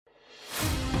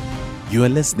You are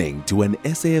listening to an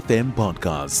SAFM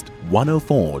podcast,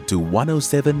 104 to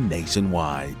 107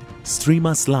 nationwide. Stream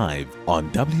us live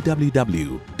on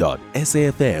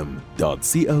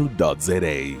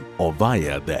www.safm.co.za or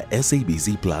via the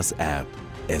SABC Plus app.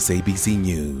 SABC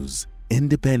News,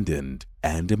 independent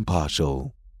and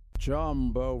impartial.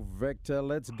 Jumbo Victor,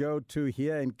 let's go to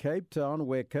here in Cape Town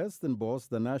where Kirstenbosch,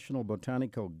 the National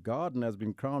Botanical Garden, has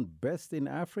been crowned best in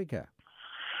Africa.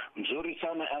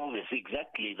 Mzuri-sana Elvis,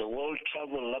 exactly. The World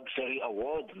Travel Luxury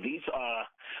Awards. These are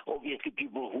obviously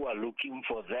people who are looking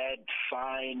for that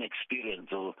fine experience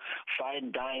or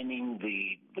fine dining.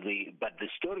 But the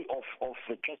story of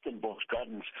the Kirstenbosch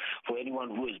Gardens, for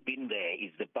anyone who has been there,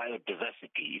 is the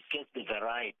biodiversity. It's just the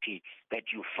variety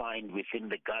that you find within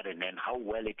the garden and how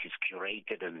well it is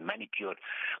curated and manicured.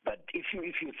 But if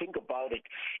you think about it,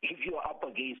 if you are up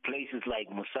against places like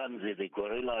Musanze, the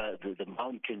Gorilla, the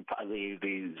mountain,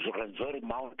 the Zoranzori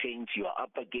Mountains, you are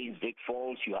up against Vic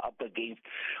Falls, you are up against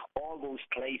all those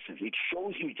places. It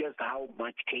shows you just how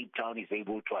much Cape Town is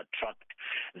able to attract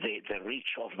the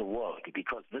reach of the world,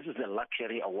 because this is a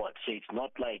luxury award. So it's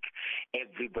not like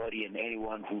everybody and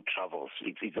anyone who travels.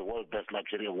 It's a world best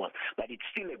luxury award. But it's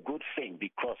still a good thing,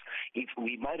 because if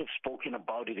we might have spoken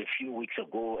about it a few weeks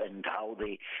ago and how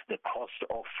the cost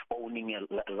of owning a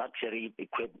luxury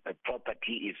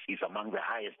property is among the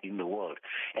highest in the world.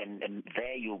 And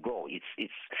there you go.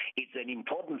 It's an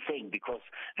important thing, because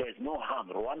there's no harm.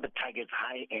 Rwanda targets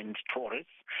high-end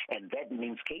tourists, and that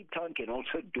means Cape Town can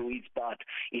also do its part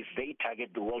if they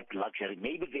target the world luxury.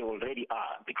 Maybe they already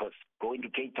are, because going to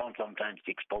Cape Town sometimes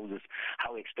exposes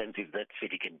how expensive that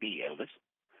city can be, Elvis.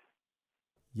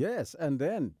 Yes, and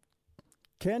then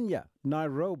Kenya,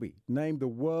 Nairobi, named the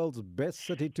world's best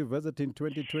city to visit in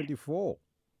 2024.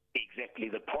 Exactly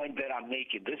the point that I'm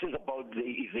making. This is about the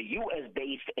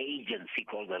US-based agency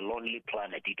called the Lonely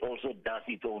Planet. It also does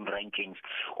its own rankings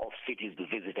of cities to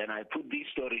visit. And I put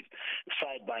these stories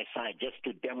side by side just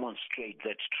to demonstrate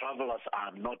that travelers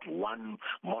are not one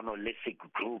monolithic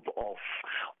group of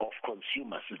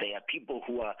consumers. They are people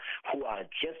who are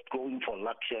just going for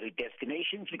luxury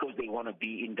destinations because they want to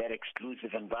be in that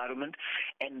exclusive environment.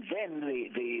 And then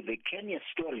the Kenya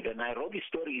story, the Nairobi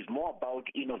story, is more about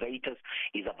innovators,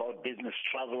 is about business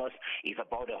travelers, is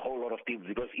about a whole lot of people,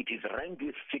 because it is ranked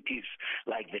with cities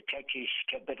like the Turkish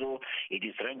capital, it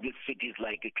is ranked with cities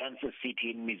like Kansas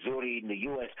City in Missouri in the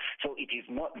U.S. So it is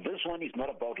not, this one is not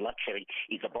about luxury,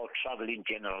 it's about travel in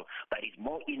general, but it's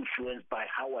more influenced by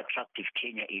how attractive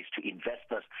Kenya is to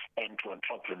investors and to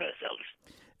entrepreneurs.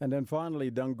 And then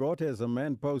finally, Dangote as a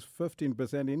man posts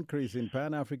 15% increase in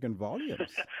Pan-African volumes. Yeah.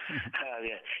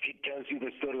 It tells you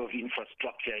the story of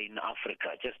infrastructure in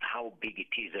Africa, just how big it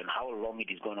is and how long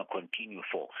it is going to continue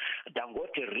for.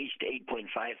 Dangote reached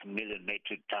 8.5 million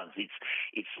metric tons.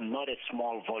 It's not a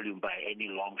small volume by any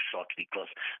long shot,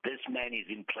 because this man is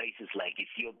in places like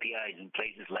Ethiopia, is in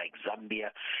places like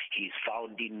Zambia. He's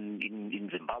found in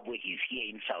Zimbabwe. He's here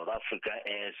in South Africa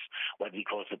as what we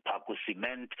call the Paco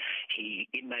Cement.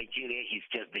 In Nigeria, he's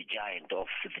just the giant of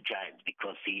the giants,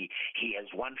 because he has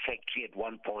one factory at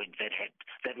one point that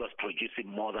was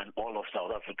producing more than all of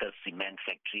South Africa's cement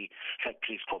factories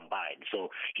combined.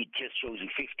 So it just shows you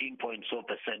 15.4%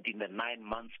 in the 9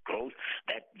 months growth.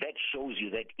 That shows you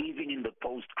that even in the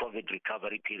post-COVID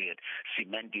recovery period,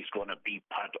 cement is going to be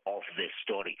part of this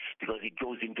story, because it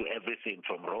goes into everything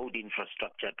from road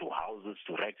infrastructure to houses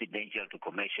to residential to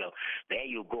commercial. There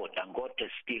you go. Dangote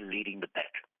is still leading the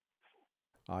pack.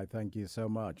 I thank you so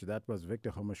much. That was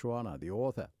Victor Kgomoesoana, the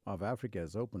author of Africa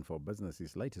is Open for Business.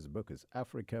 His latest book is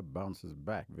Africa Bounces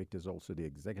Back. Victor is also the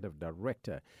executive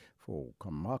director for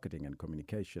marketing and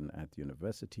communication at the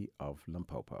University of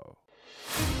Limpopo.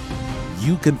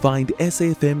 You can find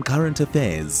SAFM Current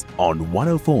Affairs on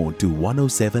 104 to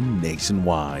 107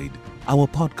 nationwide. Our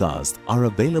podcasts are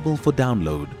available for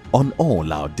download on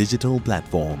all our digital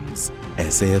platforms.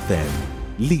 SAFM,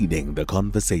 leading the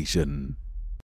conversation.